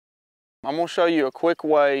I'm gonna show you a quick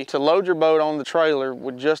way to load your boat on the trailer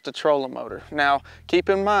with just a trolling motor. Now, keep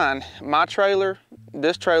in mind, my trailer,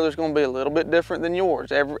 this trailer is gonna be a little bit different than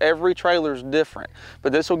yours. Every trailer is different,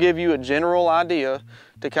 but this will give you a general idea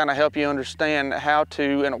to kind of help you understand how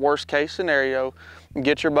to, in a worst case scenario,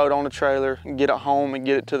 get your boat on the trailer, get it home and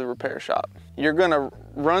get it to the repair shop. You're gonna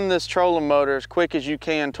run this trolling motor as quick as you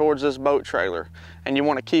can towards this boat trailer, and you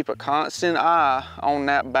wanna keep a constant eye on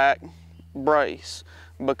that back brace,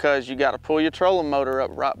 because you got to pull your trolling motor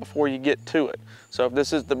up right before you get to it. So if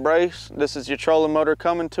this is the brace, this is your trolling motor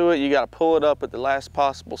coming to it, you got to pull it up at the last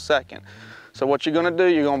possible second. So what you're going to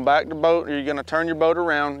do, you're going to back the boat, or you're going to turn your boat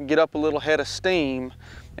around, get up a little head of steam,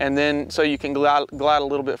 and then so you can glide a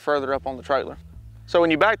little bit further up on the trailer. So when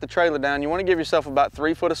you back the trailer down, you want to give yourself about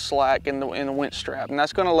 3 foot of slack in the winch strap, and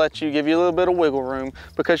that's going to give you a little bit of wiggle room,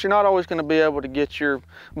 because you're not always going to be able to get your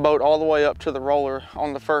boat all the way up to the roller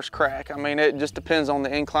on the first crack. I mean, it just depends on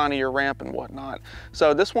the incline of your ramp and whatnot.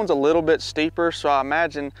 So this one's a little bit steeper, so I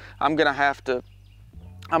imagine I'm gonna have to,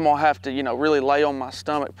 you know, really lay on my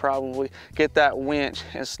stomach probably, get that winch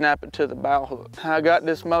and snap it to the bow hook. I got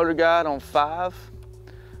this motor guide on 5.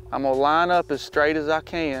 I'm gonna line up as straight as I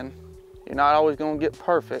can. You're not always gonna get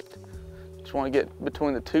perfect. Just wanna get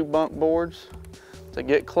between the 2 bunk boards. To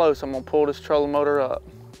get close, I'm gonna pull this trolling motor up.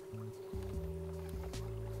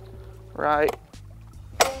 Right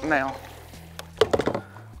now.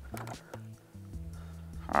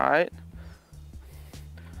 All right,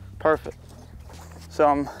 perfect.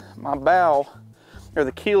 So my bow, or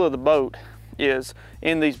the keel of the boat, is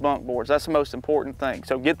in these bunk boards. That's the most important thing.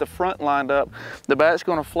 So get the front lined up. The back's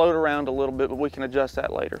gonna float around a little bit, but we can adjust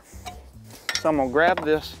that later. So I'm gonna grab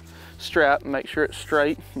this strap and make sure it's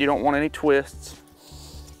straight. You don't want any twists.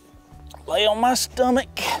 Lay on my stomach.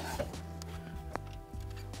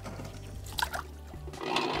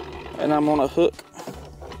 And I'm gonna hook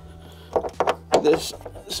this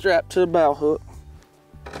strap to the bow hook.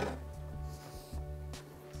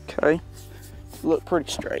 Okay, look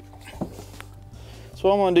pretty straight. So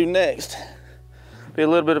what I'm gonna do next, be a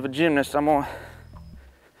little bit of a gymnast. I'm gonna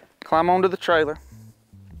climb onto the trailer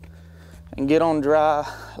and get on dry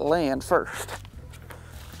land first.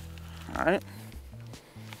 All right.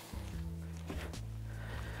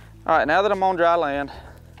 All right, now that I'm on dry land,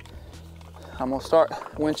 I'm gonna start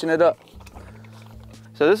winching it up.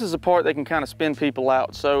 So this is the part that can kind of spin people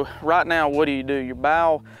out. So right now, what do? Your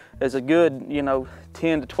bow is a good,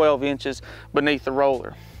 10 to 12 inches beneath the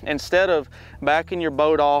roller. Instead of backing your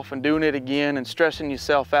boat off and doing it again and stressing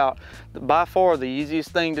yourself out, by far the easiest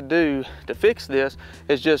thing to do to fix this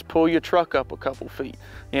is just pull your truck up a couple feet.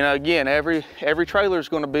 Again, every trailer is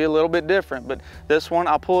going to be a little bit different, but this one,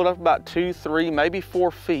 I'll pull it up about 2, 3, maybe 4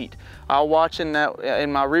 feet. I'll watch in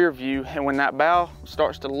my rear view, and when that bow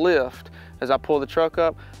starts to lift, as I pull the truck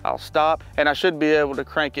up, I'll stop, and I should be able to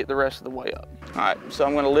crank it the rest of the way up. All right, so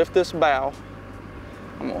I'm going to lift this bow.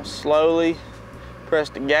 I'm going to slowly press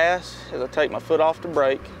the gas as I take my foot off the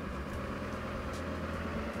brake.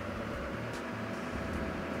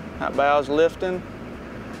 That bow's lifting.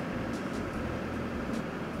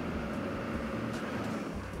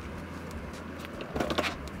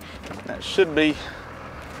 That should be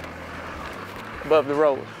above the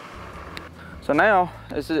roller. So now,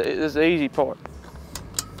 this is the easy part.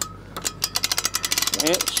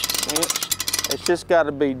 Winch. It's just got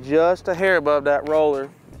to be just a hair above that roller,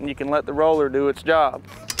 and you can let the roller do its job.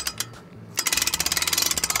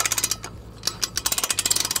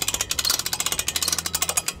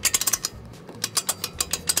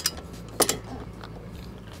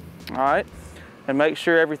 All right, and make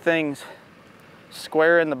sure everything's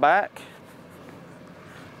square in the back,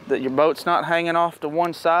 that your boat's not hanging off to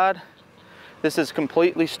one side. This is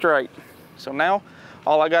completely straight. So now,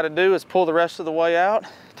 all I got to do is pull the rest of the way out,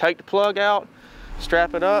 take the plug out,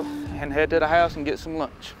 strap it up, and head to the house and get some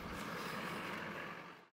lunch.